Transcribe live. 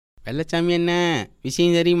வெள்ளச்சாமி என்ன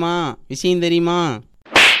விஷயம் தெரியுமா? விஷயம் தெரியுமா?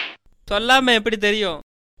 சொல்லாம எப்படி தெரியும்?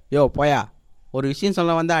 யோ போயா, ஒரு விஷயம்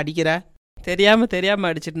சொல்ல வந்தா அடிக்கிற.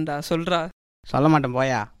 தெரியாம அடிச்சிட்டுண்டா, சொல்றா. சொல்ல மாட்டேன்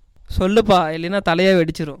போயா. சொல்லுப்பா, இல்லைன்னா தலையே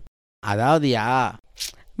வெடிச்சிரும். அதாவதுயா,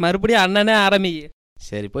 மறுபடியும் அண்ணனே ஆரம்பி.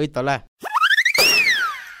 சரி போய் தொலை.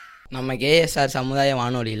 நம்ம கேஎஸ்ஆர் சமுதாய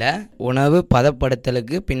வானொலியில் உணவு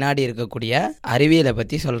பதப்படுத்தலுக்கு பின்னாடி இருக்கக்கூடிய அறிவியலை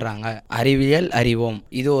பற்றி சொல்கிறாங்க. அறிவியல் அறிவோம்,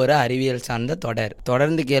 இது ஒரு அறிவியல் சார்ந்த தொடர்.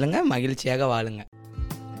 தொடர்ந்து கேளுங்க, மகிழ்ச்சியாக வாழுங்க.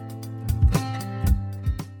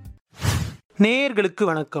 நேயர்களுக்கு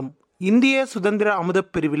வணக்கம். இந்திய சுதந்திர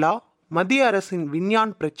அமுதப் பெருவிழா, மத்திய அரசின்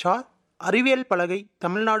விஞ்ஞான் பிரச்சார், அறிவியல் பலகை,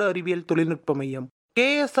 தமிழ்நாடு அறிவியல் தொழில்நுட்ப மையம்,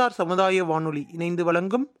 கேஎஸ்ஆர் சமுதாய வானொலி இணைந்து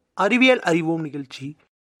வழங்கும் அறிவியல் அறிவோம் நிகழ்ச்சி.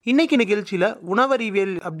 இன்னைக்கு நிகழ்ச்சியில்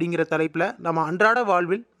உணவறிவியல் அப்படிங்கிற தலைப்பில் நம்ம அன்றாட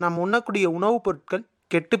வாழ்வில் நம்ம உண்ணக்கூடிய உணவுப் பொருட்கள்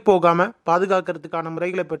கெட்டு போகாமல் பாதுகாக்கிறதுக்கான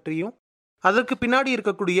முறைகளை பற்றியும் அதற்கு பின்னாடி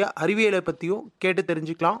இருக்கக்கூடிய அறிவியலை பற்றியும் கேட்டு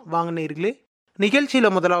தெரிஞ்சுக்கலாம். வாங்க நேயர்களே,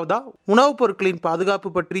 நிகழ்ச்சியில் முதலாவதாக உணவுப் பொருட்களின்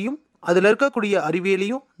பாதுகாப்பு பற்றியும் அதில் இருக்கக்கூடிய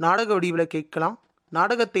அறிவியலையும் நாடக வடிவில் கேட்கலாம்.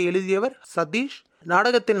 நாடகத்தை எழுதியவர் சதீஷ்.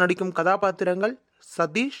 நாடகத்தில் நடிக்கும் கதாபாத்திரங்கள்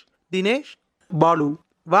சதீஷ், தினேஷ், பாலு.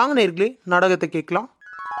 வாங்க நேயர்களே, நாடகத்தை கேட்கலாம்.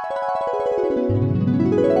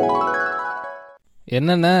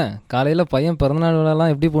 என்னென்ன காலையில் பையன் பிறந்தநாள்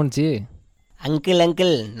விழாலாம் எப்படி போணுச்சு?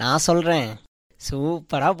 அங்கிள் நான் சொல்கிறேன்,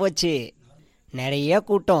 சூப்பராக போச்சு. நிறைய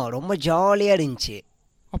கூட்டம், ரொம்ப ஜாலியாக இருந்துச்சு.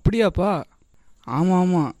 அப்படியாப்பா?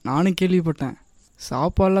 ஆமாம், நானும் கேள்விப்பட்டேன்.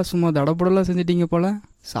 சாப்பாடெலாம் சும்மா தடப்படலாம் செஞ்சிட்டீங்க போல்.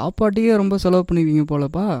 சாப்பாட்டுக்கே ரொம்ப செலவு பண்ணிடுவீங்க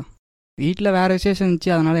போலப்பா. வீட்டில் வேறு விசேஷம்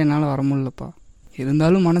இருந்துச்சு, அதனால் என்னால் வர முடியலப்பா.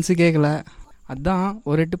 இருந்தாலும் மனசு கேட்கல, அதான்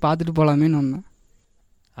ஒரு எட்டு பார்த்துட்டு போகலாமேன்னு வந்தேன்.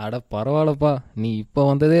 அட பரவாயில்லப்பா, நீ இப்போ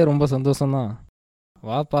வந்ததே ரொம்ப சந்தோஷம்தான்.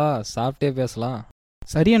 வாப்பா, சாப்பிட்டே பேசலாம்.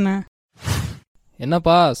 சரி அண்ணா.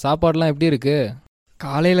 என்னப்பா சாப்பாடெலாம் எப்படி இருக்கு?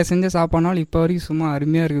 காலையில் செஞ்ச சாப்பாடுனாலும் இப்போ வரைக்கும் சும்மா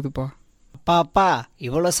அருமையாக இருக்குதுப்பா. அப்பா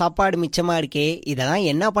இவ்வளோ சாப்பாடு மிச்சமாக இருக்கே, இதெல்லாம்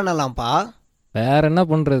என்ன பண்ணலாம்ப்பா? வேற என்ன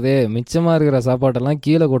பண்ணுறது, மிச்சமாக இருக்கிற சாப்பாட்டெல்லாம்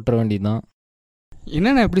கீழே கொட்டுற வேண்டியதுதான்.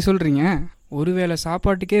 என்னண்ணா எப்படி சொல்கிறீங்க? ஒருவேளை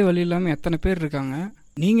சாப்பாட்டுக்கே வழி இல்லாமல் எத்தனை பேர் இருக்காங்க.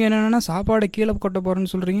 நீங்கள் என்னென்னா சாப்பாடை கீழே கொட்ட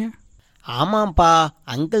போகிறேன்னு சொல்கிறீங்க? ஆமாம்ப்பா,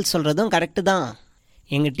 அங்கிள் சொல்கிறதும் கரெக்டு தான்.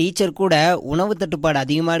 எங்கள் டீச்சர் கூட உணவு தட்டுப்பாடு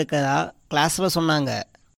அதிகமாக இருக்கிறதா கிளாஸில் சொன்னாங்க.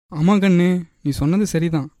 ஆமாம் கண்ணு, நீ சொன்னது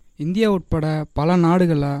சரிதான். இந்தியா உட்பட பல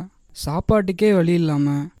நாடுகளில் சாப்பாட்டுக்கே வழி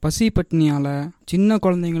இல்லாமல் பசி பட்டினியால் சின்ன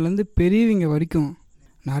குழந்தைங்கள்லேருந்து பெரியவங்க வரைக்கும்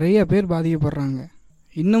நிறைய பேர் பாதிக்கப்படுறாங்க.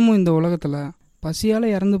 இன்னமும் இந்த உலகத்தில்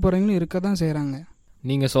பசியால் இறந்து போகிறவங்களும் இருக்க தான் செய்கிறாங்க.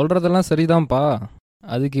 நீங்கள் சொல்கிறதெல்லாம் சரிதான்ப்பா.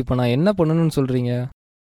 அதுக்கு இப்போ நான் என்ன பண்ணணும்னு சொல்கிறீங்க?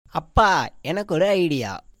 அப்பா, எனக்கு ஒரு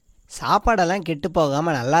ஐடியா. சாப்பாடெல்லாம் கெட்டு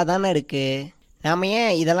போகாமல் நல்லா தானே இருக்குது. நாம்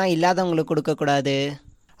ஏன் இதெல்லாம் இல்லாதவங்களுக்கு கொடுக்கக்கூடாது?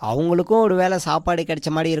 அவங்களுக்கும் ஒரு வேளை சாப்பாடு கிடைச்ச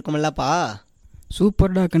மாதிரி இருக்குமில்லப்பா.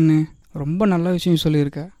 சூப்பர்டா கண்ணு, ரொம்ப நல்ல விஷயம்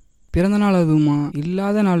சொல்லியிருக்க. பிறந்தநாள் அதுவுமா,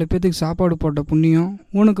 இல்லாத 4 பேர்த்துக்கு சாப்பாடு போட்ட புண்ணியம்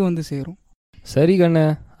உனக்கு வந்து சேரும். சரி கண்ணு,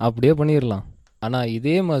 அப்படியே பண்ணிடலாம். ஆனால்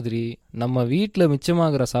இதே மாதிரி நம்ம வீட்டில்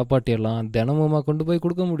மிச்சமாகிற சாப்பாட்டையெல்லாம் தினமுமா கொண்டு போய்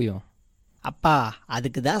கொடுக்க முடியும்? அப்பா,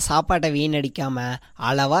 அதுக்கு தான் சாப்பாட்டை வீணடிக்காமல்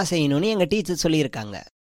அளவாக செய்யணும்னு எங்கள் டீச்சர் சொல்லியிருக்காங்க.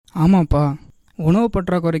 ஆமாப்பா, உணவு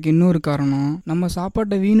பற்றாக்குறைக்கு இன்னொரு காரணம் நம்ம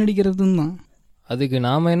சாப்பாட்டை வீணடிக்கிறதும் தான். அதுக்கு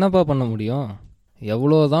நாம் என்னப்பா பண்ண முடியும்?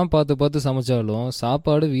 எவ்வளோ தான் பார்த்து சமைச்சாலும்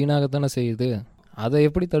சாப்பாடு வீணாகத்தானே செய்யுது. அதை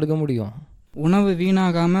எப்படி தடுக்க முடியும்? உணவு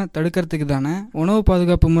வீணாகாமல் தடுக்கிறதுக்கு தானே உணவு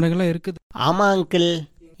பாதுகாப்பு முறைகளாக இருக்குது. ஆமாம் அங்கிள்,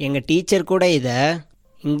 எங்கள் டீச்சர் கூட இதை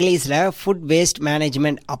இங்கிலீஷில் ஃபுட் வேஸ்ட்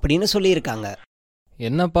மேனேஜ்மெண்ட் அப்படின்னு சொல்லியிருக்காங்க.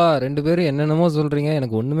 என்னப்பா 2 பேரும் என்னென்னமோ சொல்கிறீங்க,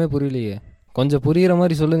 எனக்கு ஒன்றுமே புரியலையே. கொஞ்சம் புரிகிற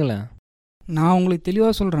மாதிரி சொல்லுங்களேன். நான் உங்களுக்கு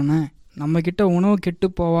தெளிவாக சொல்கிறேன்னே, நம்மக்கிட்ட உணவு கெட்டு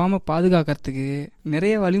போகாமல் பாதுகாக்கிறதுக்கு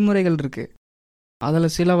நிறைய வழிமுறைகள் இருக்குது.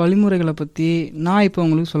 அதில் சில வழிமுறைகளை பற்றி நான் இப்போ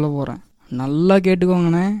உங்களுக்கு சொல்ல போகிறேன். நல்லா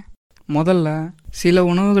கேட்டுக்கோங்கண்ணே. முதல்ல, சில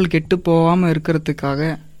உணவுகள் கெட்டு போகாமல் இருக்கிறதுக்காக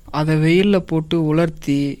அதை வெயிலில் போட்டு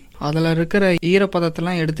உலர்த்தி அதில் இருக்கிற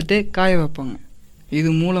ஈரப்பதத்தெல்லாம் எடுத்துகிட்டு காய வைப்பாங்க. இது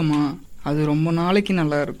மூலமாக அது ரொம்ப நாளைக்கு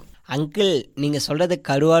நல்லா இருக்கும். அங்கிள், நீங்கள் சொல்கிறது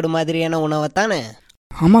கருவாடு மாதிரியான உணவை தானே?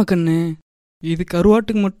 ஆமாம் கண்ணு, இது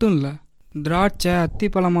கருவாட்டுக்கு மட்டும் இல்லை, திராட்சை,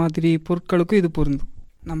 அத்திப்பழம் மாதிரி பொருட்களுக்கும் இது பொருந்தும்.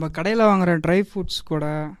 நம்ம கடையில் வாங்குகிற ட்ரை ஃப்ரூட்ஸ் கூட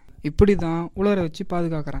இப்படி தான் உலர வச்சு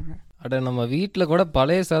பாதுகாக்கிறாங்க. அட, நம்ம வீட்டில் கூட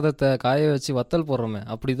பழைய சாதத்தை காய வச்சு வத்தல் போடுறோமே,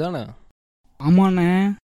 அப்படி தானே? ஆமாண்ணே,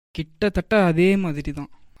 கிட்டத்தட்ட அதே மாதிரி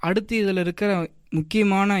தான். அடுத்து இதில் இருக்கிற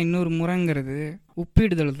முக்கியமான இன்னொரு முறைங்கிறது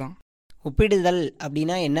உப்பிடுதல் தான். உப்பிடுதல்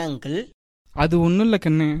அப்படின்னா என்ன அங்கிள்? அது ஒன்றும் இல்லை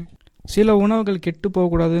கண்ணு, சில உணவுகள் கெட்டு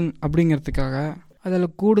போகக்கூடாது அப்படிங்கிறதுக்காக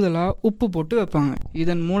அதில் கூடுதலாக உப்பு போட்டு வைப்பாங்க.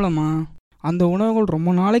 இதன் மூலமாக அந்த உணவுகள்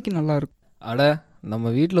ரொம்ப நாளைக்கு நல்லா இருக்கும். அட,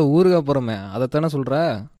 நம்ம வீட்டில் ஊறுகாய் போகிறோமே, அதைத்தானே சொல்கிற?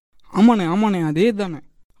 ஆமாண்ணே, அதே தானே.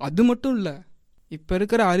 அது மட்டும் இல்லை, இப்போ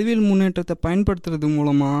இருக்கிற அறிவியல் முன்னேற்றத்தை பயன்படுத்துறது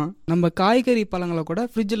மூலமாக நம்ம காய்கறி பழங்களை கூட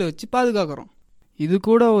ஃப்ரிட்ஜில் வச்சு பாதுகாக்கிறோம். இது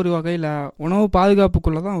கூட ஒரு வகையில் உணவு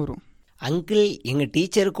பாதுகாப்புக்குள்ளே தான் வரும். அங்கிள், எங்கள்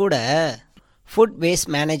டீச்சர் கூட ஃபுட் வேஸ்ட்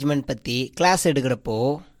மேனேஜ்மெண்ட் பற்றி கிளாஸ் எடுக்கிறப்போ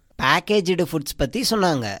பேக்கேஜ்டு ஃபுட்ஸ் பற்றி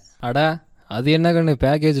சொன்னாங்க. அட, அது என்ன கண்ணு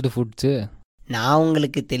பேக்கேஜ்டு ஃபுட்ஸு? நான்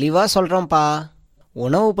உங்களுக்கு தெளிவாக சொல்கிறேன்ப்பா.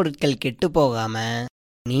 உணவுப் பொருட்கள் கெட்டு போகாமல்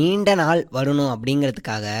நீண்ட நாள் வரணும்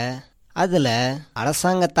அப்படிங்கிறதுக்காக அதில்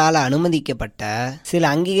அரசாங்கத்தால் அனுமதிக்கப்பட்ட சில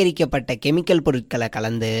அங்கீகரிக்கப்பட்ட கெமிக்கல் பொருட்களை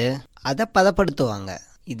கலந்து அதை பதப்படுத்துவாங்க.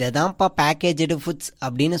 இதை தான்ப்பா பேக்கேஜ்டு ஃபுட்ஸ்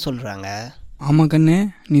அப்படின்னு சொல்கிறாங்க. ஆமாம் கண்ணு,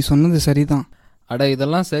 நீ சொன்னது சரிதான். அட,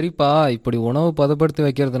 இதெல்லாம் சரிப்பா. இப்படி உணவு பதப்படுத்தி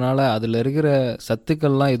வைக்கிறதுனால அதில் இருக்கிற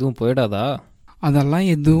சத்துக்கள்லாம் எதுவும் போயிடாதா? அதெல்லாம்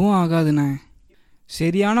எதுவும் ஆகாதுண்ணே.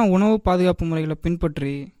 சரியான உணவு பாதுகாப்பு முறைகளை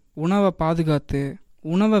பின்பற்றி உணவை பாதுகாத்து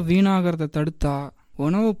உணவை வீணாகிறத தடுத்தா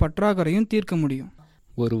உணவு பற்றாக்குறையும் தீர்க்க முடியும்.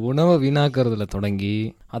 ஒரு உணவை வீணாக்கிறதுல தொடங்கி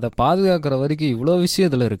அதை பாதுகாக்கிற வரைக்கும் இவ்வளோ விஷயம்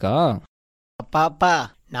இதில் இருக்கா? அப்பா,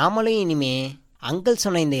 நாமளும் இனிமே அங்கிள்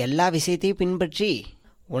சொன்ன இந்த எல்லா விஷயத்தையும் பின்பற்றி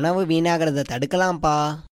உணவு வீணாகிறத தடுக்கலாம்ப்பா.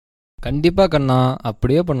 கண்டிப்பாக கண்ணா,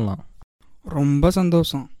 அப்படியே பண்ணலாம். ரொம்ப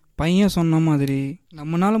சந்தோஷம். பையன் சொன்ன மாதிரி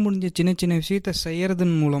நம்மளால் முடிஞ்ச சின்ன சின்ன விஷயத்த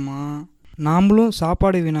செய்யறதன் மூலமாக நாமளும்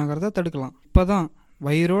சாப்பாடு வீணாகிறத தடுக்கலாம். இப்போ தான்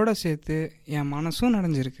வயிறோட சேர்த்து என் மனசும்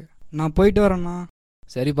நிறைஞ்சிருக்கு. நான் போயிட்டு வரேண்ணா.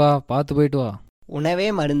 சரிப்பா, பார்த்து போயிட்டு வா. உணவே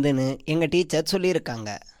மருந்துன்னு எங்கள் டீச்சர் சொல்லியிருக்காங்க.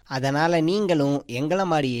 அதனால் நீங்களும் எங்களை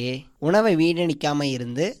மாதிரியே உணவை வீணடிக்காமல்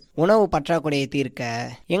இருந்து உணவு பற்றாக்குறையை தீர்க்க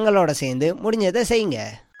எங்களோட சேர்ந்து முடிஞ்சதை செய்யுங்க.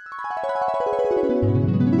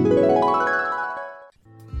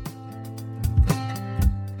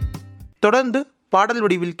 தொடர்ந்து பாடல்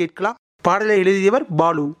வடிவில் கேட்கலாம். பாடலை எழுதியவர்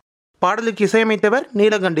பாலு, பாடலுக்கு இசையமைத்தவர்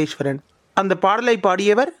நீலகண்டேஸ்வரன். அந்த பாடலை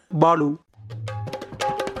பாடியவர் பாலு.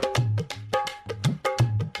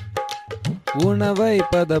 உணவை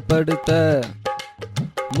பதப்படுத்த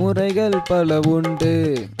முறைகள் பல உண்டு,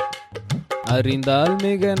 அறிந்தால்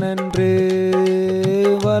மிக நன்று,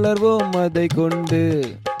 வளர்வோம் அதை கொண்டு.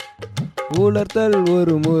 உலர்த்தல்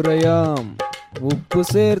ஒரு முறையாம், உப்பு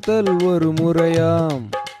சேர்த்தல் ஒரு முறையாம்,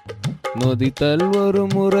 நொதித்தல் ஒரு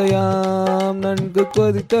முறையாம், நன்கு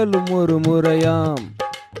கொதித்தலும் ஒரு முறையாம்.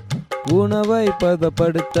 உணவை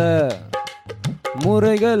பதப்படுத்த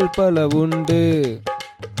முறைகள் பல உண்டு,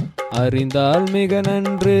 அறிந்தால் மிக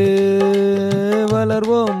நன்று,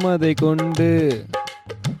 வளர்வோம் அதை கொண்டு.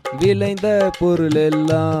 விளைந்த பொருள்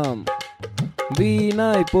எல்லாம்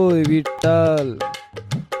வீணாய் போய்விட்டால்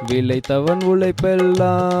விளைத்தவன்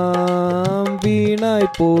உழைப்பெல்லாம்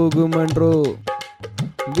வீணாய் போகுமன்றோ.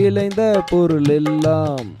 விளைந்த பொருள்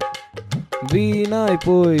எல்லாம் வீணாய்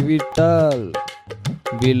போய்விட்டால்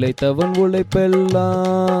விளைத்தவன்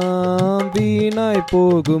உழைப்பெல்லாம் வீணாய்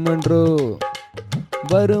போகுமன்றோ.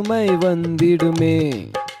 வறுமை வந்திடுமே,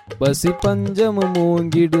 பசி பஞ்சமும்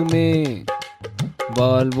ஓங்கிடுமே,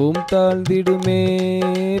 வாழ்வும் தாழ்ந்திடுமே,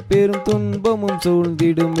 பெரும் துன்பமும்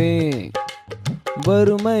சூழ்ந்திடுமே.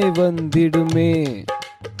 வறுமை வந்திடுமே,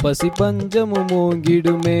 பசி பஞ்சமும்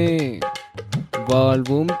ஓங்கிடுமே,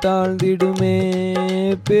 வாழ்வும் தாழ்ந்திடுமே,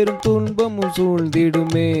 பெரும் துன்பமும்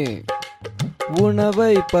சூழ்ந்திடுமே.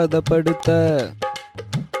 உணவை பதப்படுத்த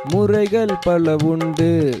முறைகள் பல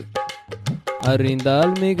உண்டு,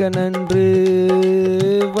 அறிந்தால் மிக நன்று,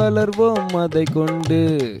 வளர்வோம் அதை கொண்டு.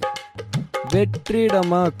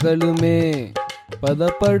 வெற்றிடமாக்கலுமே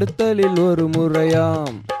பதப்படுத்தலில் ஒரு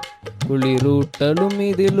முறையாம், குளிரூட்டலும்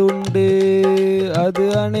இதில் உண்டு, அது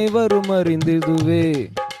அனைவரும் அறிந்திடுவே.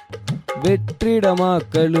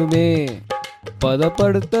 வெற்றிடமாக்கலுமே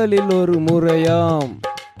பதப்படுத்தலில் ஒரு முறையாம்,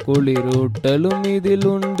 குளிரூட்டலும் இதில்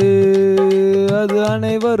உண்டு, அது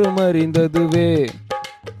அனைவரும் அறிந்ததுவே.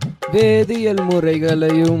 வேதியியல்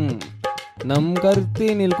முறைகளையும் நம்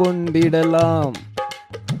கருத்தினில் கொண்டிடலாம்,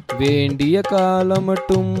 வேண்டிய காலம்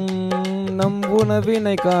மட்டும் நம்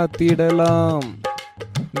உணவினை காத்திடலாம்.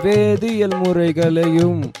 வேதியியல்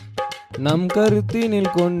முறைகளையும் நம்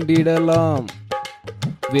கருத்தினில் கொண்டிடலாம்,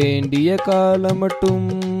 வேண்டிய காலம் மட்டும்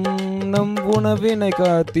நம் உணவினை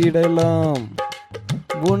காத்திடலாம்.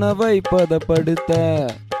 உணவை பதப்படுத்த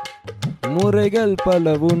முறைகள்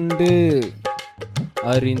பல உண்டு,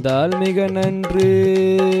 அறிந்தால் மிக நன்று,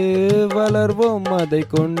 வளர்வோம் அதை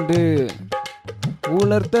கொண்டு.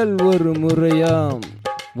 உலர்த்தல் ஒரு முறையாம்,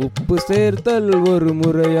 உப்பு சேர்த்தல் ஒரு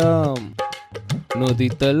முறையாம்,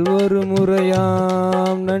 நொதித்தல் ஒரு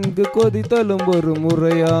முறையாம், நன்கு கொதித்தலும் ஒரு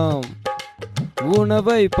முறையாம்.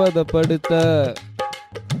 உணவை பதப்படுத்த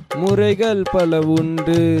முறைகள் பல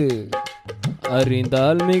உண்டு,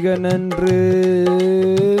 அறிந்தால் மிக நன்று,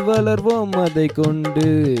 வளர்வோம் அதை கொண்டு.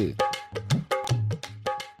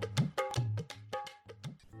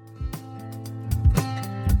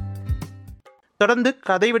 தொடர்ந்து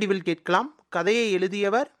கதை வடிவில் கேட்கலாம். கதையை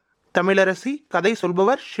எழுதியவர் தமிழரசி, கதை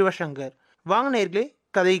சொல்பவர் சிவசங்கர். வாங்க நேயர்களே,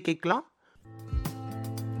 கதையை கேட்கலாம்.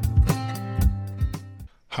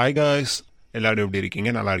 ஹாய் காய்ஸ், எல்லோரும் எப்படி இருக்கீங்க?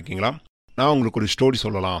 நல்லா இருக்கீங்களா? நான் உங்களுக்கு ஒரு ஸ்டோரி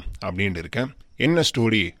சொல்லலாம் அப்படின்ட்டு இருக்கேன். என்ன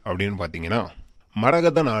ஸ்டோரி அப்படின்னு பார்த்தீங்கன்னா,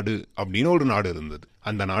 மரகத நாடு அப்படின்னு ஒரு நாடு இருந்தது.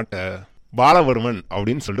 அந்த நாட்டை பாலவர்மன்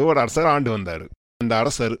அப்படின்னு சொல்லிட்டு ஒரு அரசர் ஆண்டு வந்தார். அந்த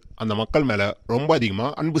அரசர் அந்த மக்கள் மேலே ரொம்ப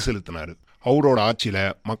அதிகமாக அன்பு செலுத்தினார். அவரோட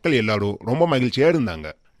ஆட்சியில் மக்கள் எல்லாரும் ரொம்ப மகிழ்ச்சியாக இருந்தாங்க.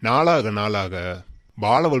 நாளாக நாளாக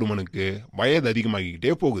பாலவர்மனுக்கு வயது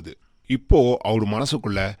அதிகமாகிக்கிட்டே போகுது. இப்போ அவர்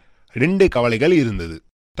மனசுக்குள்ள 2 கவலைகள் இருந்தது.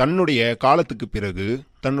 தன்னுடைய காலத்துக்கு பிறகு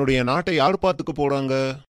தன்னுடைய நாட்டை யார் பார்த்துக்க போறாங்க?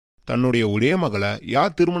 தன்னுடைய ஒரே மகளை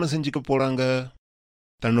யார் திருமணம் செஞ்சுக்க போறாங்க?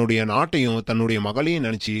 தன்னுடைய நாட்டையும் தன்னுடைய மகளையும்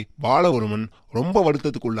நினைச்சு பாலவர்மன் ரொம்ப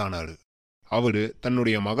வருத்தத்துக்குள்ளானாரு. அவரு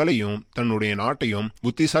தன்னுடைய மகளையும் தன்னுடைய நாட்டையும்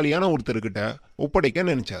புத்திசாலியான ஒருத்தர்கிட்ட ஒப்படைக்க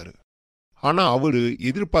நினைச்சாரு. ஆனா அவரு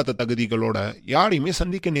எதிர்பார்த்த தகுதிகளோட யாரையுமே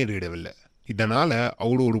சந்திக்க நேரிடவில்லை. இதனால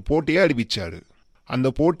அவரு ஒரு போட்டியை அறிவிச்சாரு. அந்த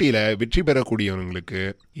போட்டியில வெற்றி பெறக்கூடியவங்களுக்கு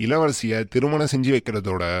இளவரசிய திருமணம் செஞ்சு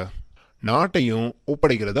வைக்கிறதோட நாட்டையும்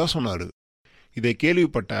ஒப்படைக்கிறதா சொன்னாரு. இதை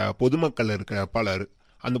கேள்விப்பட்ட பொதுமக்கள் இருக்கிற பலர்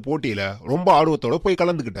அந்த போட்டியில ரொம்ப ஆர்வத்தோட போய்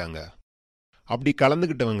கலந்துக்கிட்டாங்க. அப்படி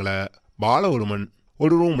கலந்துக்கிட்டவங்களை பாலவர்மன்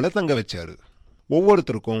ஒரு ரூம்ல தங்க வச்சாரு.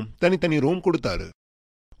 ஒவ்வொருத்தருக்கும் தனித்தனி ரூம் கொடுத்தாரு.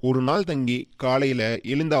 ஒரு நாள் தங்கி காலையில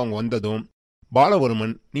எழுந்து அவங்க வந்ததும்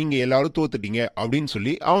பாலவர்மன் நீங்க எல்லாரும் தோத்துட்டீங்க அப்படின்னு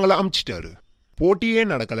சொல்லி அவங்கள அமிச்சிட்டாரு. போட்டியே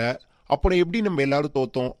நடக்கல, அப்புறம் எப்படி நம்ம எல்லாரும்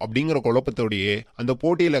தோத்தோம் அப்படிங்கிற குழப்பத்தோடையே அந்த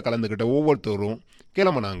போட்டியில கலந்துக்கிட்ட ஒவ்வொருத்தரும்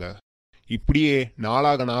கிளம்புனாங்க. இப்படியே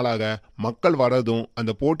நாளாக நாளாக மக்கள் வரதும்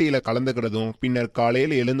அந்த போட்டியில கலந்துக்கிறதும் பின்னர்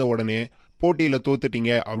காலையில் எழுந்த உடனே போட்டியில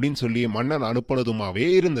தோத்துட்டீங்க அப்படின்னு சொல்லி மன்னன் அனுப்புனதுமாவே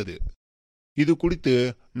இருந்தது. இது குறித்து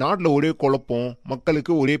நாட்டில் ஒரே குழப்பம்,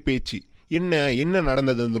 மக்களுக்கு ஒரே பேச்சு. என்ன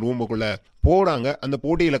நடந்தது? அந்த ரூமுக்குள்ள போறாங்க, அந்த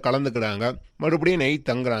போட்டியில கலந்துக்கிறாங்க, மறுபடியும் நைட்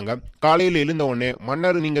தங்குறாங்க. காலையில் எழுந்த உடனே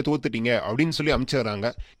மன்னர் நீங்க தோத்துட்டீங்க அப்படின்னு சொல்லி அனுப்பிச்சிடுறாங்க.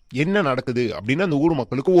 என்ன நடக்குது அப்படின்னு அந்த ஊர்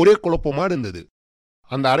மக்களுக்கு ஒரே குழப்பமா இருந்தது.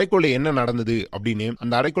 அந்த அறைக்குள்ள என்ன நடந்தது அப்படின்னு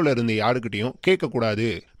அந்த அறைக்குள்ள இருந்த யாருக்கிட்டையும் கேட்கக்கூடாது.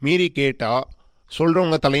 மீறி கேட்டா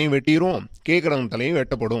சொல்றவங்க தலையும் வெட்டிரும், கேட்கறவங்க தலையும்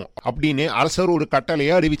வெட்டப்படும் அப்படின்னு அரசர் ஒரு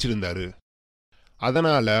கட்டளையை அறிவிச்சிருந்தாரு.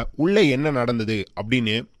 அதனால உள்ள என்ன நடந்தது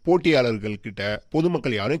அப்படின்னு போட்டியாளர்கள் கிட்ட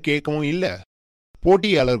பொதுமக்கள் யாரும் கேட்கவும் இல்லை.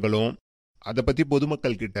 போட்டியாளர்களும் அதை பத்தி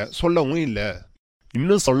பொதுமக்கள் கிட்ட சொல்லவும் இல்லை.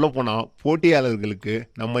 இன்னும் சொல்ல போனா போட்டியாளர்களுக்கு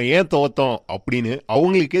நம்ம ஏன் தோத்தோம் அப்படின்னு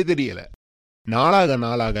அவங்களுக்கே தெரியல. நாளாக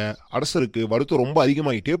நாளாக அரசருக்கு வருத்தம் ரொம்ப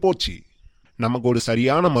அதிகமாயிட்டே போச்சு. நமக்கு ஒரு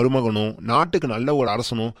சரியான மருமகனும் நாட்டுக்கு நல்ல ஒரு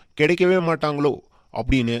அரசனும் கிடைக்கவே மாட்டாங்களோ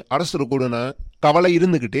அப்படின்னு அரசருக்கு ஒரு கவலை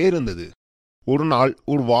இருந்துகிட்டே இருந்தது. ஒரு நாள்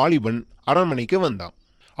ஒரு வாலிபன் அரண்மனைக்கு வந்தான்.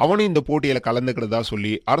 அவனும் இந்த போட்டியில கலந்துக்கிறதா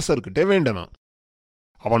சொல்லி அரசர்கிட்ட வேண்டனான்.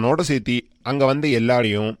 அவனோட சேர்த்தி அங்க வந்த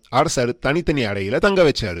எல்லாரையும் அரசர் தனித்தனி அறையில தங்க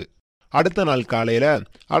வச்சாரு. அடுத்த நாள் காலையில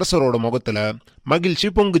அரசரோட முகத்துல மகிழ்ச்சி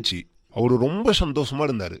பொங்குச்சு. அவரு ரொம்ப சந்தோஷமா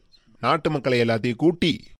இருந்தாரு. நாட்டு மக்களை எல்லாத்தையும்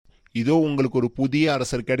கூட்டி, இதோ உங்களுக்கு ஒரு புதிய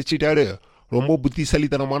அரசர் கிடைச்சிட்டாரு, ரொம்ப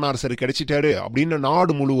புத்திசாலித்தனமான அரசர் கிடைச்சிட்டாரு அப்படின்னு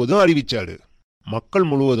நாடு முழுவதும் அறிவிச்சாரு. மக்கள்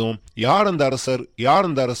முழுவதும் யார் அந்த அரசர், யார்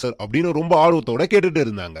அந்த அரசர் அப்படின்னு ரொம்ப ஆர்வத்தோட கேட்டுட்டு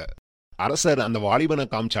இருந்தாங்க. அரசர் அந்த வாலிபனை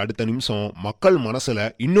காமிச்ச அடுத்த நிமிஷம் மக்கள் மனசுல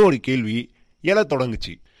இன்னொரு கேள்வி எழ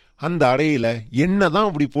தொடங்குச்சு. அந்த அறையில என்னதான்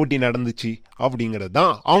அப்படி போட்டி நடந்துச்சு அப்படிங்கிறது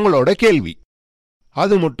தான் அவங்களோட கேள்வி.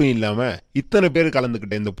 அது மட்டும் இல்லாம இத்தனை பேர்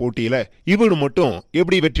கலந்துக்கிட்ட இந்த போட்டியில இவரு மட்டும்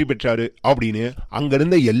எப்படி வெற்றி பெற்றாரு அப்படின்னு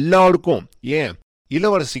அங்கிருந்த எல்லாருக்கும், ஏன்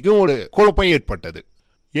இளவரசிக்கும் ஒரு குழப்பம் ஏற்பட்டது.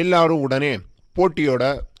 எல்லாரும் உடனே போட்டியோட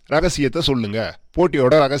ரகசியத்தை சொல்லுங்க,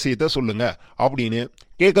 போட்டியோட ரகசியத்தை சொல்லுங்க அப்படின்னு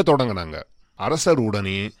கேட்க தொடங்கினாங்க. அரசர்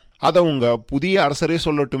உடனே அதை உங்க புதிய அரசரே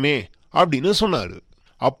சொல்லட்டுமே அப்படின்னு சொன்னாரு.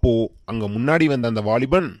 அப்போ அங்க முன்னாடி வந்த அந்த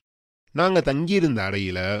வாலிபன், நாங்க தங்கியிருந்த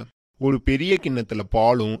அறையில ஒரு பெரிய கிண்ணத்துல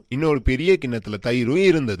பாலும் இன்னொரு பெரிய கிண்ணத்துல தயிரும்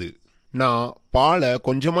இருந்தது. நான் பாலை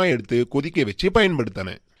கொஞ்சமா எடுத்து கொதிக்க வச்சு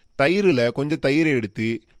பயன்படுத்தினேன். தயிரில் கொஞ்சம் தயிரை எடுத்து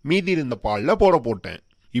மீதி இருந்த பாலில் போட்டேன்.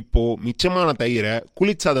 இப்போ மிச்சமான தயிரை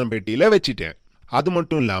குளிர்சாதன பெட்டியில வச்சிட்டேன். அது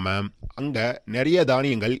மட்டும் இல்லாம அங்க நிறைய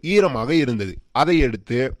தானியங்கள் ஈரமாக இருந்தது. அதை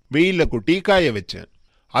எடுத்து வெயில கொட்டி காய வச்சேன்.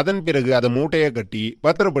 அதன் பிறகு அதை மூட்டையை கட்டி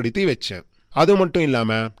பத்திரப்படுத்தி வச்சேன். அது மட்டும்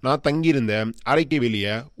இல்லாம நான் தங்கியிருந்த அறைக்கு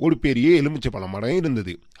வெளியே ஒரு பெரிய எலுமிச்சை பழ மரம்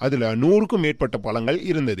இருந்தது. அதுல 100க்கும் மேற்பட்ட பழங்கள்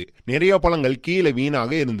இருந்தது. நிறைய பழங்கள் கீழே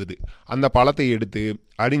வீணாக இருந்தது. அந்த பழத்தை எடுத்து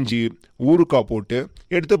அரிஞ்சு ஊறுகாய் போட்டு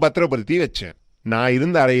எடுத்து பத்திரப்படுத்தி வச்சேன். நான்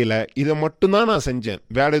இருந்த அறையில இதை மட்டும்தான் நான் செஞ்சேன்,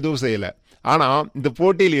 வேற எதுவும் செய்யல. ஆனா இந்த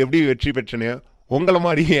போட்டியில் எப்படி வெற்றி பெற்றேன்னு உங்களை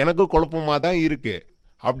மாதிரி எனக்கு குழப்பமா தான் இருக்கு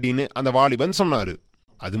அப்படின்னு அந்த வாலிபன் சொன்னாரு.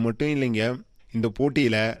 அது மட்டும் இல்லைங்க, இந்த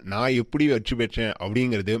போட்டியில நான் எப்படி வெற்றி பெற்றேன்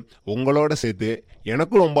அப்படிங்கிறது உங்களோட சேர்த்து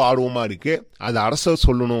எனக்கும் ரொம்ப ஆர்வமா இருக்கு. அது அரசர்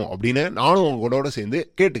சொல்லணும் அப்படின்னு நானும் உங்களோட சேர்ந்து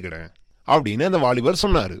கேட்டுக்கிறேன் அப்படின்னு அந்த வாலிபர்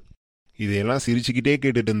சொன்னாரு. இதையெல்லாம் சிரிச்சுக்கிட்டே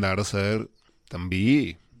கேட்டுட்டு இருந்த அரசர், தம்பி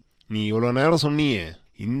நீ இவ்வளோ நேரம் சொன்னியே,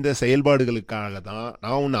 இந்த செயல்பாடுகளுக்காக தான்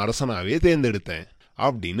நான் உன்னை அரசனாவே தேர்ந்தெடுத்தேன்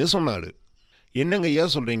அப்படின்னு சொன்னாரு. என்னங்க ஐயா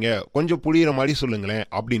சொல்றீங்க, கொஞ்சம் புரியுற மாதிரி சொல்லுங்களேன்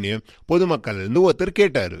அப்படின்னு பொதுமக்கள் இருந்து ஒருத்தர்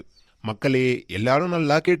கேட்டாரு. மக்களே எல்லாரும்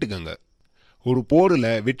நல்லா கேட்டுக்கங்க. ஒரு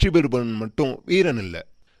போரில் வெற்றி பெறுபவன் மட்டும் வீரன் இல்லை,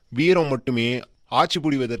 வீரம் மட்டுமே ஆட்சி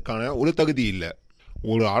புரிவதற்கான ஒரு தகுதி இல்லை.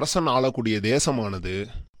 ஒரு அரசன் ஆளக்கூடிய தேசமானது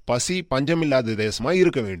பசி பஞ்சமில்லாத தேசமாக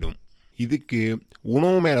இருக்க வேண்டும். இதுக்கு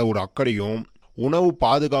உணவு மேலே ஒரு அக்கறையும் உணவு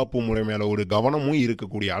பாதுகாப்பு முறை மேலே ஒரு கவனமும்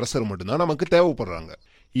இருக்கக்கூடிய அரசர் மட்டும்தான் நமக்கு தேவைப்படுறாங்க.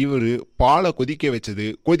 இவர் பாலை கொதிக்க வச்சது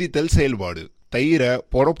கொதித்தல் செயல்பாடு, தயிரை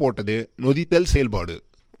புற போட்டது நொதித்தல் செயல்பாடு,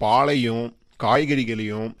 பாலையும்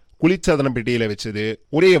காய்கறிகளையும் குளிர்சாதன பெட்டியில் வச்சது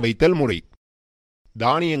உறைய வைத்தல் முறை,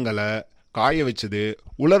 தானியங்களை காய வச்சது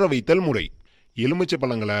உலர வைத்தல் முறை, எலுமிச்சை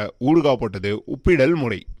பழங்களை ஊறுகாய் போட்டது உப்பிடல்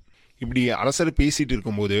முறை. இப்படி அரசர் பேசிட்டு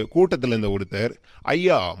இருக்கும்போது கூட்டத்தில் இருந்த ஒருத்தர்,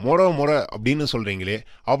 ஐயா முறை அப்படின்னு சொல்றீங்களே,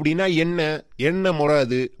 அப்படின்னா என்ன முறை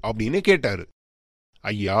அது அப்படின்னு கேட்டாரு.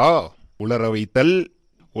 ஐயா, உலர வைத்தல்,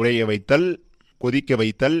 உறைய வைத்தல், கொதிக்க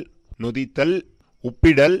வைத்தல், நொதித்தல்,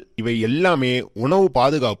 உப்பிடல் இவை எல்லாமே உணவு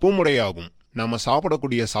பாதுகாப்பு முறையாகும். நம்ம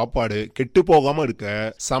சாப்பிடக்கூடிய சாப்பாடு கெட்டு போகாம இருக்க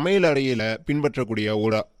சமையல் அறையில பின்பற்றக்கூடிய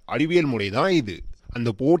ஒரு அறிவியல் முறை தான் இது. அந்த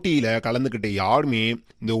போட்டியில கலந்துக்கிட்ட யாருமே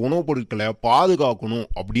இந்த உணவுப் பொருட்களை பாதுகாக்கணும்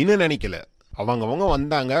அப்படின்னு நினைக்கல. அவங்க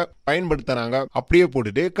வந்தாங்க, பயன்படுத்தினாங்க, அப்படியே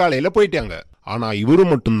போட்டுட்டு காலையில போயிட்டாங்க. ஆனா இவரு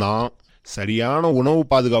மட்டும்தான் சரியான உணவு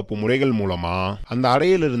பாதுகாப்பு முறைகள் மூலமா அந்த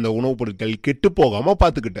அறையில் இருந்த உணவுப் பொருட்கள் கெட்டு போகாம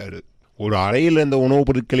பாத்துக்கிட்டாரு. ஒரு அறையில் இருந்த உணவுப்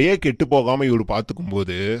பொருட்களையே கெட்டு போகாம இவரு பாத்துக்கும்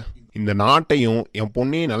போது இந்த நாட்டையும் என்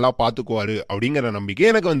பொண்ணையும் நல்லா பாத்துக்குவாரு அப்படிங்கிற நம்பிக்கை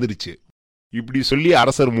எனக்கு வந்துருச்சு. இப்படி சொல்லி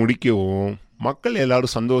அரசர் முடிக்கவும் மக்கள்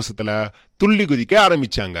எல்லாரும் சந்தோஷத்துல துள்ளி குதிக்க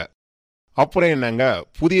ஆரம்பிச்சாங்க. அப்புறம் என்னங்க,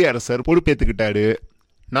 புதிய அரசர் பொறுப்பேற்றுக்கிட்டாரு,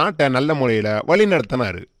 நாட்டை நல்ல முறையில வழி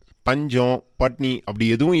நடத்தினாரு. பஞ்சம் பட்னி அப்படி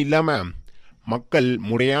எதுவும் இல்லாம மக்கள்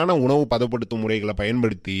முறையான உணவு பதப்படுத்தும் முறைகளை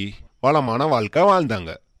பயன்படுத்தி வளமான வாழ்க்கை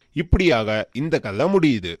வாழ்ந்தாங்க. இப்படியாக இந்த கதை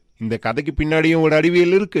முடியுது. இந்த கதைக்கு பின்னாடியும் ஒரு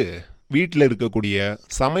அறிவியல் இருக்கு, வீட்டில் இருக்கக்கூடிய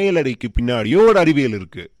சமையலறைக்கு பின்னாடியும் ஒரு அறிவியல்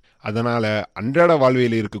இருக்கு. அதனால அன்றாட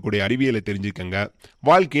வாழ்வியல் இருக்கக்கூடிய அறிவியலை தெரிஞ்சுக்கங்க,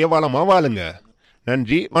 வாழ்க்கையை வளமா வாழுங்க.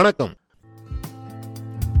 நன்றி, வணக்கம்.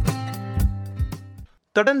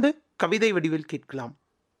 தொடர்ந்து கவிதை வடிவில் கேட்கலாம்.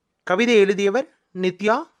 கவிதை எழுதியவர்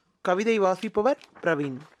நித்யா, கவிதை வாசிப்பவர்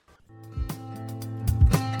பிரவீன்.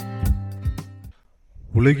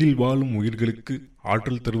 உலகில் வாழும் உயிர்களுக்கு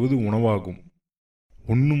ஆற்றல் தருவது உணவாகும்.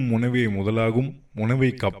 உண்ணும் உணவே முதலாகும், உணவை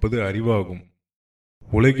காப்பது அறிவாகும்.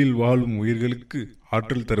 உலகில் வாழும் உயிர்களுக்கு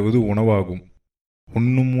ஆற்றல் தருவது உணவாகும்.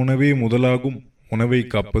 உண்ணும் உணவே முதலாகும், உணவை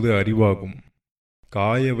காப்பது அறிவாகும்.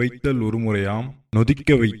 காய வைத்தல் ஒரு முறையாம்,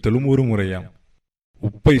 நொதிக்க வைத்தலும் ஒரு முறையாம்.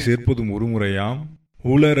 உப்பை சேர்ப்பதும் ஒரு முறையாம்,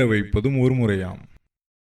 உலர வைப்பதும் ஒரு முறையாம்.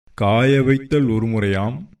 காய வைத்தல் ஒரு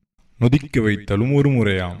முறையாம், நொதிக்க வைத்தலும் ஒரு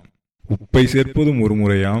முறையாம். உப்பை சேர்ப்பதும் ஒரு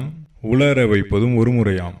முறையாம், உலர வைப்பதும் ஒரு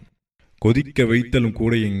முறையாம். கொதிக்க வைத்தலும்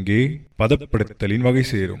கூட இங்கே பதப்படுத்தலின் வகை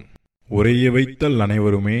சேரும். உறைய வைத்தல்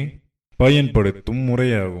அனைவருமே பயன்படுத்தும்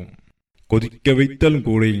முறையாகும். கொதிக்க வைத்தல்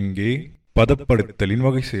கூட இங்கே பதப்படுத்தலின்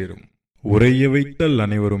வகை சேரும். உறைய வைத்தல்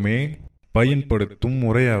அனைவருமே பயன்படுத்தும்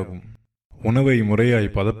முறையாகும். உணவை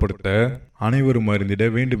முறையாய் பதப்படுத்த அனைவரும் அறிந்திட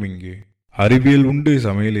வேண்டும் இங்கே. அறிவியல் உண்டு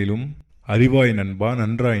சமையலிலும், அறிவாய் நண்பா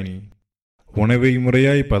நன்றாய் நீ. உணவை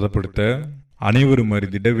முறையாய் பதப்படுத்த அனைவரும்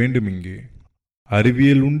அறிந்திட வேண்டும் இங்கே.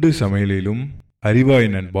 அறிவியல் உண்டு சமையலிலும், அறிவாய்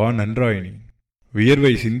நண்பா நன்றாய் நீ.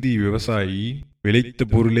 வியர்வை சிந்தி விவசாயி விளைத்த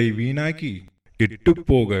பொருளை வீணாக்கி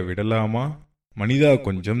கெட்டுப்போக விடலாமா, மனிதா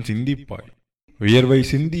கொஞ்சம் சிந்திப்பாய். வியர்வை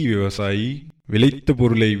சிந்தி விவசாயி விளைத்த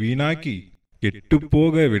பொருளை வீணாக்கி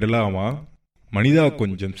கெட்டுப்போக விடலாமா, மனிதா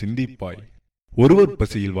கொஞ்சம் சிந்திப்பாய். ஒருவர்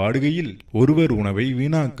பசியில் வாடுகையில் ஒருவர் உணவை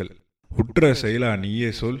வீணாக்கல். உற்ற செயலா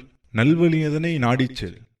நீயே சொல், நல்வழியதனை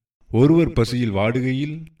நாடிச்செல். ஒருவர் பசியில்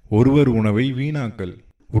வாடுகையில் ஒருவர் உணவை வீணாக்கல்.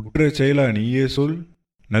 உற்ற செயலா நீயே சொல்,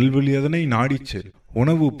 நல்வழியதனை நாடிச்செல்.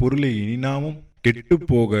 உணவு பொருளை இனி நாமும்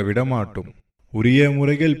கெட்டுப்போக விடமாட்டோம். உரிய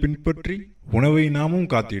முறைகள் பின்பற்றி உணவை நாமும்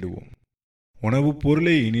காத்திடுவோம். உணவு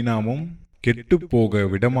பொருளை இனி நாமும் கெட்டுப்போக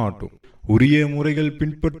விடமாட்டோம். உரிய முறைகள்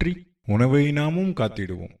பின்பற்றி உணவை நாமும்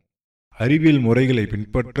காத்திடுவோம். அறிவியல் முறைகளை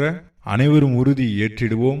பின்பற்ற அனைவரும் உறுதி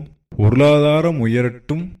ஏற்றிடுவோம். பொருளாதாரம்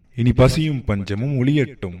உயரட்டும், இனி பசியும் பஞ்சமும்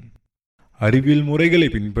ஒழியட்டும். அறிவியல் முறைகளை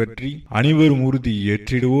பின்பற்றி அனைவரும் உறுதி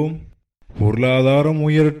ஏற்றிடுவோம். பொருளாதாரம்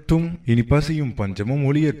உயரட்டும், இனி பசியும் பஞ்சமும்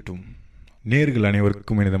ஒழியட்டும். நேர்கள்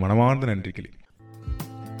அனைவருக்கும் எனது மனமார்ந்த நன்றிகள்.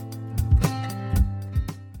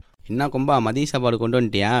 என்ன கொம்பா, மதிய சாப்பாடு கொண்டு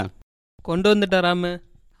வந்துட்டியா? கொண்டு வந்துட்டா ராமு,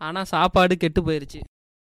 ஆனால் சாப்பாடு கெட்டு போயிடுச்சு.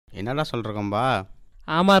 என்னடா சொல்கிற கொம்பா?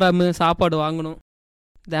 ஆமாம் ராமு, சாப்பாடு வாங்கணும்.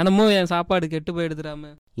 தினமும் என் சாப்பாடு கெட்டு போயிடுது ராமு.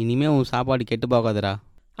 இனிமே உன் சாப்பாடு கெட்டு போகாதுடா.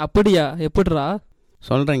 அப்படியா? எப்படிரா?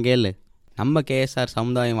 சொல்கிறேன் கேளு. நம்ம கேஎஸ்ஆர்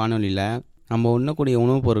சமுதாய வானொலியில் நம்ம உண்ணக்கூடிய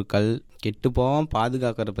உணவுப் பொருட்கள் கெட்டு போகாமல்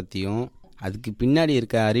பாதுகாக்கிறத பற்றியும், அதுக்கு பின்னாடி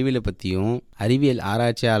இருக்க அறிவியலை பற்றியும் அறிவியல்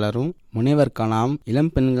ஆராய்ச்சியாளரும் முனைவர் கலாம் இளம்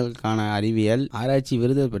பெண்களுக்கான அறிவியல் ஆராய்ச்சி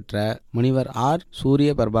விருது பெற்ற முனைவர் ஆர்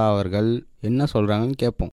சூரிய பிரபா அவர்கள் என்ன சொல்கிறாங்கன்னு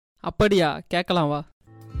கேட்போம். அப்படியா, கேட்கலாம் வா.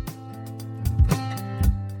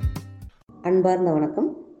 அன்பார்ந்த வணக்கம்.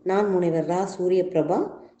 நான் முனைவர் ரா சூரிய பிரபா.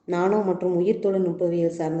 நானோ மற்றும் உயிர்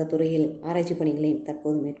தொழில்நுட்பவியல் சார்ந்த துறையில் ஆராய்ச்சி பணிகளை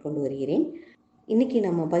தற்போது மேற்கொண்டு வருகிறேன். இன்றைக்கி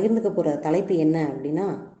நம்ம பகிர்ந்துக்க போகிற தலைப்பு என்ன அப்படின்னா,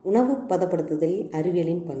 உணவு பதப்படுத்துதலில்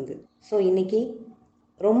அறிவியலின் பங்கு. ஸோ இன்றைக்கி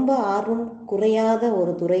ரொம்ப ஆர்வம் குறையாத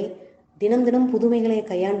ஒரு துறை, தினம் தினம் புதுமைகளை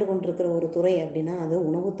கையாண்டு கொண்டிருக்கிற ஒரு துறை அப்படின்னா அது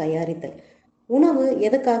உணவு தயாரித்தல். உணவு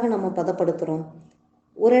எதுக்காக நம்ம பதப்படுத்துகிறோம்?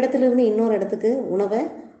 ஒரு இடத்துலேருந்து இன்னொரு இடத்துக்கு உணவை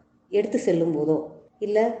எடுத்து செல்லும் போதோ,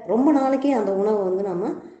 இல்லை ரொம்ப நாளைக்கே அந்த உணவை வந்து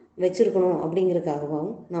நம்ம வச்சுருக்கணும்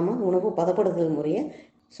அப்படிங்கிறதுக்காகவும் நம்ம உணவு பதப்படுத்துதல் முறையை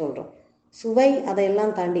சொல்கிறோம். சுவை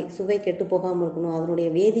அதையெல்லாம் தாண்டி சுவை கெட்டு போகாமல் இருக்கணும், அதனுடைய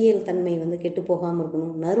வேதியியல் தன்மை வந்து கெட்டு போகாமல்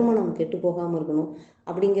இருக்கணும், நறுமணம் கெட்டு போகாமல் இருக்கணும்,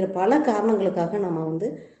 அப்படிங்கிற பல காரணங்களுக்காக நம்ம வந்து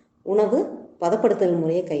உணவு பதப்படுத்தல்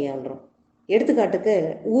முறையை கையாளுறோம். எடுத்துக்காட்டுக்கு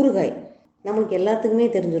ஊறுகாய் நம்மளுக்கு எல்லாத்துக்குமே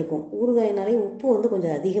தெரிஞ்சிருக்கும். ஊறுகாய்னாலே உப்பு வந்து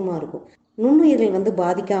கொஞ்சம் அதிகமாக இருக்கும். நுண்ணுயிர்கள் வந்து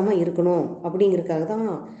பாதிக்காமல் இருக்கணும் அப்படிங்கிறதுக்காக தான்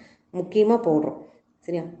முக்கியமாக போடுறோம்.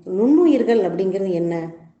 சரியா? நுண்ணுயிர்கள் அப்படிங்கிறது என்ன?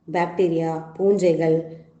 பாக்டீரியா, பூஞ்சைகள்,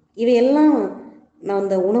 இவையெல்லாம் நான்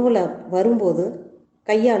அந்த உணவில் வரும்போது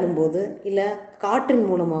கையாளும்போது இல்லை காற்றின்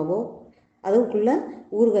மூலமாகவோ அதுக்குள்ளே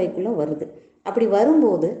ஊறுகாய்க்குள்ளே வருது. அப்படி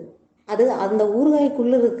வரும்போது அது அந்த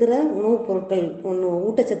ஊறுகாய்க்குள்ளே இருக்கிற உணவுப் பொருட்கள்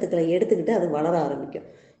ஊட்டச்சத்துக்களை எடுத்துக்கிட்டு அது வளர ஆரம்பிக்கும்.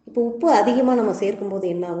 இப்போ உப்பு அதிகமாக நம்ம சேர்க்கும்போது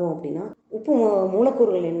என்னாகும் அப்படின்னா, உப்பு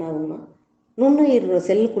மூலக்கூறுகள் என்ன ஆகும்னா நுண்ணுயிர்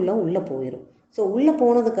செல்லுக்குள்ளே உள்ளே போயிடும். ஸோ உள்ளே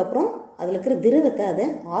போனதுக்கப்புறம் அதில் இருக்கிற திரவத்தை அதை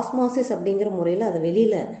ஆஸ்மாசிஸ் அப்படிங்கிற முறையில் அதை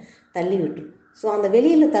வெளியில் தள்ளி விட்டுரும். ஸோ அந்த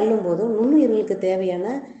வெளியில் தள்ளும்போது நுண்ணுயிர்களுக்கு தேவையான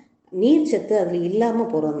நீர்ச்சத்து அதில் இல்லாமல்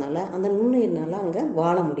போகிறதுனால அந்த நுண்ணுயிர்னால அங்கே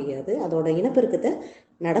வாழ முடியாது, அதோட இனப்பெருக்கத்தை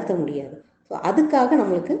நடத்த முடியாது. ஸோ அதுக்காக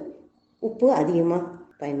நம்மளுக்கு உப்பு அதிகமாக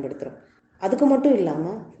பயன்படுத்துகிறோம். அதுக்கு மட்டும்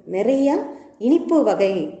இல்லாமல் நிறையா இனிப்பு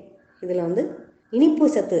வகை இதில் வந்து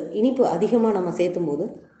இனிப்பு அதிகமாக நம்ம சேர்த்தும் போது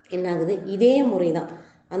என்ன ஆகுது? இதே முறை தான்.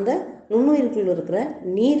 அந்த நுண்ணுயிருக்குள் இருக்கிற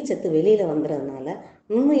நீர் சத்து வெளியில் வந்துடுறதுனால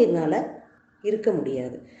நுண்ணுயிர்னால் இருக்க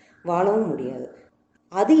முடியாது, வாழவும் முடியாது.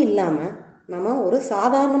 அது இல்லாமல் நம்ம ஒரு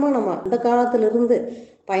சாதாரணமாக நம்ம அந்த காலத்திலிருந்து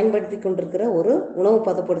பயன்படுத்தி கொண்டிருக்கிற ஒரு உணவு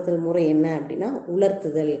பதப்படுத்துதல் முறை என்ன அப்படின்னா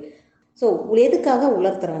உலர்த்துதல். ஸோ எதுக்காக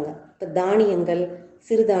உலர்த்துறாங்க? இப்போ தானியங்கள்,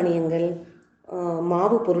 சிறுதானியங்கள்,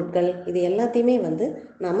 மாவு பொருட்கள், இது எல்லாத்தையுமே வந்து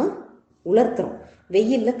நாம் உலர்த்துறோம்.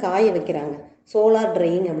 வெயிலில் காய வைக்கிறாங்க, சோலார்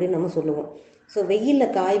ட்ரையிங் அப்படின்னு நம்ம சொல்லுவோம். ஸோ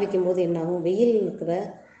வெயிலில் காய வைக்கும்போது என்னாகும்? வெயில் இருக்கிற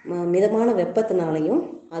மிதமான வெப்பத்தினாலையும்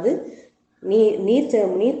அது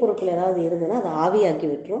நீர் பொருட்கள் ஏதாவது இருந்ததுன்னா அதை ஆவியாக்கி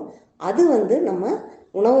விட்டுரும். அது வந்து நம்ம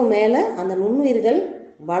உணவு மேலே அந்த நுண்ணுயிர்கள்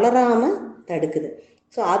வளராமல் தடுக்குது.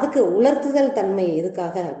 ஸோ அதுக்கு உலர்த்துதல் தன்மை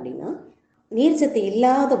எதுக்காக அப்படின்னா, நீர்ச்சத்து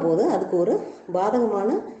இல்லாத போது அதுக்கு ஒரு பாதகமான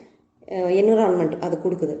என்விரான்மெண்ட் அது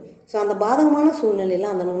கொடுக்குது. ஸோ அந்த பாதகமான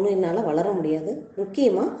சூழ்நிலையில் அந்த நுண்ணுயிர்னால் வளர முடியாது.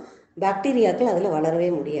 முக்கியமாக பாக்டீரியாக்கள் அதில்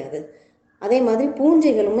வளரவே முடியாது. அதே மாதிரி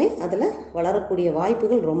பூஞ்சைகளுமே அதில் வளரக்கூடிய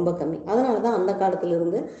வாய்ப்புகள் ரொம்ப கம்மி. அதனால தான் அந்த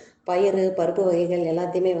காலத்திலிருந்து பயிறு, பருப்பு வகைகள்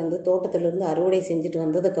எல்லாத்தையுமே வந்து தோட்டத்திலிருந்து அறுவடை செஞ்சுட்டு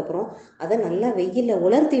வந்ததுக்கப்புறம் அதை நல்லா வெயிலில்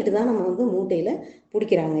உலர்த்திட்டு தான் நம்ம வந்து மூட்டையில்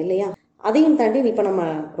பிடிக்கிறாங்க இல்லையா? அதையும் தாண்டி இப்போ நம்ம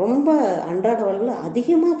ரொம்ப அன்றாட வாழ்வில்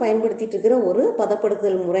அதிகமாக பயன்படுத்திட்டு இருக்கிற ஒரு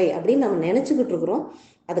பதப்படுத்துதல் முறை அப்படின்னு நம்ம நினச்சிக்கிட்டு இருக்கிறோம்.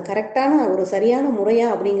 அது கரெக்டான ஒரு சரியான முறையா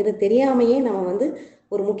அப்படிங்கிறது தெரியாமையே நம்ம வந்து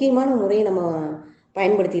ஒரு முக்கியமான முறையை நம்ம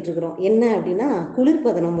பயன்படுத்திகிட்டு இருக்கிறோம். என்ன அப்படின்னா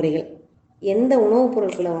குளிர்பதன முறைகள். எந்த உணவுப்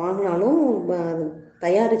பொருட்களை வாங்கினாலும்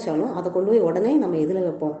தயாரித்தாலும் அதை கொண்டு போய் உடனே நம்ம எதில்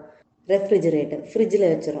வைப்போம்? ரெஃப்ரிஜிரேட்டர், ஃப்ரிட்ஜில்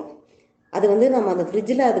வச்சிடறோம். அது வந்து நம்ம அந்த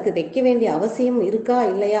ஃப்ரிட்ஜில் அதுக்கு வைக்க வேண்டிய அவசியம் இருக்கா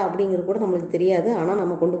இல்லையா அப்படிங்கிறது கூட நம்மளுக்கு தெரியாது. ஆனால்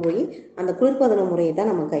நம்ம கொண்டு போய் அந்த குளிர்பதன முறையை தான்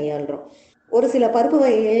நம்ம கையாளுறோம். ஒரு சில பருப்பு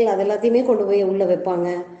வகைகள் அது எல்லாத்தையுமே கொண்டு போய் உள்ளே வைப்பாங்க.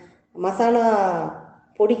 மசாலா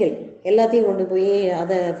பொடிகள் எல்லாத்தையும் கொண்டு போய்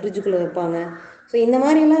அதை ஃப்ரிட்ஜுக்குள்ளே வைப்பாங்க. ஸோ இந்த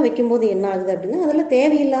மாதிரியெல்லாம் வைக்கும்போது என்ன ஆகுது அப்படின்னா அதில்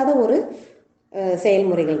தேவையில்லாத ஒரு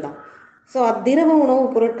செயல்முறைகள் தான். ஸோ திரவ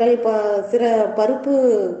உணவுப் பொருட்கள் இப்போ பருப்பு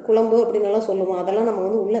குழம்பு அப்படின்னெல்லாம் சொல்லுவோம். அதெல்லாம் நம்ம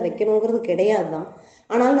வந்து உள்ளே வைக்கணுங்கிறது கிடையாது தான்.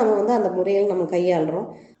 ஆனாலும் நம்ம வந்து அந்த முறைகள் நம்ம கையாளுறோம்.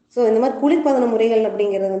 ஸோ இந்த மாதிரி குளிர்பதன முறைகள்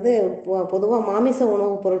அப்படிங்கிறது வந்து பொதுவாக மாமிச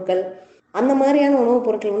உணவுப் பொருட்கள் அந்த மாதிரியான உணவுப்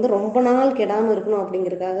பொருட்கள் வந்து ரொம்ப நாள் கெடாமல் இருக்கணும்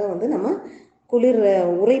அப்படிங்கிறதுக்காக வந்து நம்ம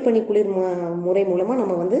உறைபனி குளிர் முறை மூலமாக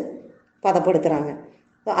நம்ம வந்து பதப்படுத்துகிறாங்க.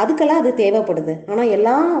 ஸோ அதுக்கெல்லாம் அது தேவைப்படுது. ஆனால்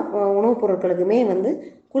எல்லா உணவுப் பொருட்களுக்குமே வந்து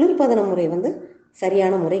குளிர்பதன முறை வந்து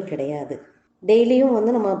சரியான முறை கிடையாது. டெய்லியும்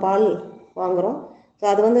வந்து நம்ம பால் வாங்குகிறோம். ஸோ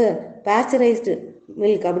அது வந்து பாஸ்டரைஸ்டு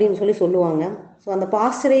மில்க் அப்படின்னு சொல்லுவாங்க. ஸோ அந்த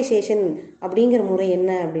பாஸ்டரைசேஷன் அப்படிங்கிற முறை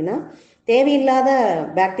என்ன அப்படின்னா, தேவையில்லாத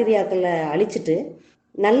பாக்டீரியாக்களை அழிச்சிட்டு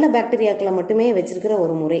நல்ல பாக்டீரியாக்களை மட்டுமே வச்சுருக்கிற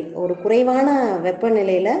ஒரு முறை. ஒரு குறைவான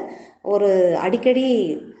வெப்பநிலையில் ஒரு அடிக்கடி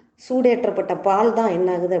சூடேற்றப்பட்ட பால் தான் என்ன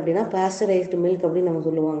ஆகுது அப்படின்னா பாஸ்டரைஸ்டு மில்க் அப்படின்னு நம்ம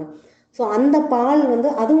சொல்லுவாங்க. ஸோ அந்த பால் வந்து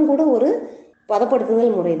அதுவும் கூட ஒரு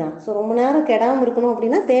பதப்படுத்துதல் முறை தான். ஸோ ரொம்ப நேரம் கெடாமல் இருக்கணும்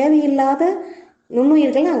அப்படின்னா தேவையில்லாத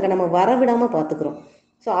நுண்ணுயிர்களை அங்கே நம்ம வரவிடாமல் பார்த்துக்கிறோம்.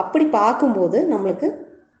 ஸோ அப்படி பார்க்கும்போது நம்மளுக்கு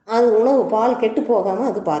அது உணவு பால் கெட்டு போகாமல்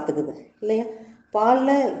அது பார்த்துக்குது இல்லையா.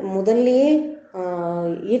 பாலில் முதல்லையே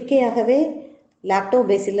இயற்கையாகவே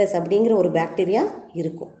லாக்டோபேசில்லஸ் அப்படிங்கிற ஒரு பாக்டீரியா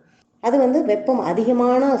இருக்கும். அது வந்து வெப்பம்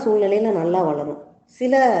அதிகமான சூழ்நிலையில் நல்லா வளரும்.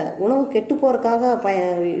 சில உணவு கெட்டு போகிறதுக்காக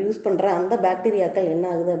யூஸ் பண்ணுற அந்த பாக்டீரியாக்கள் என்ன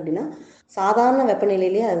ஆகுது அப்படின்னா சாதாரண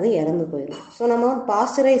வெப்பநிலையிலேயே அது இறந்து போயிடும். ஸோ நம்ம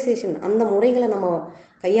பாஸ்டரைசேஷன் அந்த முறைகளை நம்ம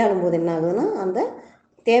கையாளும் போது என்ன ஆகுதுன்னா அந்த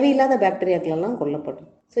தேவையில்லாத பாக்டீரியாக்கள் எல்லாம் கொல்லப்படும்.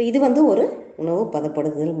 ஸோ இது வந்து ஒரு உணவு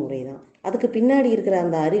பதப்படுத்துதல் முறை தான். அதுக்கு பின்னாடி இருக்கிற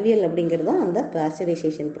அந்த அறிவியல் அப்படிங்கிறது தான் அந்த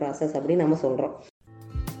பாஸ்டரைசேஷன் ப்ராசஸ் அப்படின்னு நம்ம சொல்கிறோம்.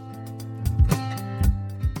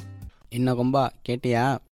 என்ன கொம்பா கேட்டியா?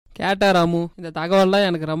 கேட்டா ராமு, இந்த தகவல்லாம்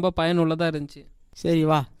எனக்கு ரொம்ப பயனுள்ளதாக இருந்துச்சு. சரி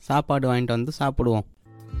வா, சாப்பாடு வாங்கிட்டு வந்து சாப்பிடுவோம்.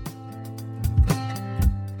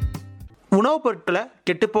 உணவுப் பொருட்களை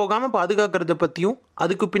கெட்டு போகாமல் பாதுகாக்கிறத பற்றியும்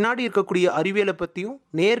அதுக்கு பின்னாடி இருக்கக்கூடிய அறிவியலை பற்றியும்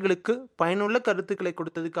நேயர்களுக்கு பயனுள்ள கருத்துக்களை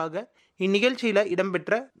கொடுத்ததுக்காக இந்நிகழ்ச்சியில்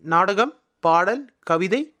இடம்பெற்ற நாடகம், பாடல்,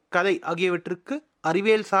 கவிதை, கதை ஆகியவற்றுக்கு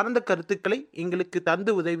அறிவியல் சார்ந்த கருத்துக்களை எங்களுக்கு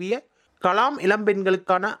தந்து உதவிய கலாம்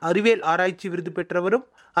இளம்பெண்களுக்கான அறிவியல் ஆராய்ச்சி விருது பெற்றவரும்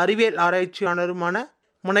அறிவியல் ஆராய்ச்சியாளருமான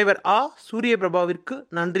முனைவர் ஆ. சூரியபிரபாவிற்கு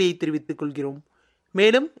நன்றியை தெரிவித்துக் கொள்கிறோம்.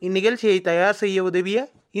 மேலும் இந்நிகழ்ச்சியை தயார் செய்ய உதவிய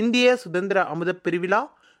இந்திய சுதந்திர அமுதப் பெருவிழா,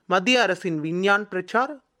 மத்திய அரசின் விஞ்ஞான்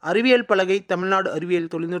பிரச்சார், அறிவியல் பலகை தமிழ்நாடு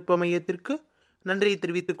அறிவியல் தொழில்நுட்ப மையத்திற்கு நன்றியை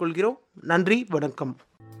தெரிவித்துக் கொள்கிறோம். நன்றி, வணக்கம்.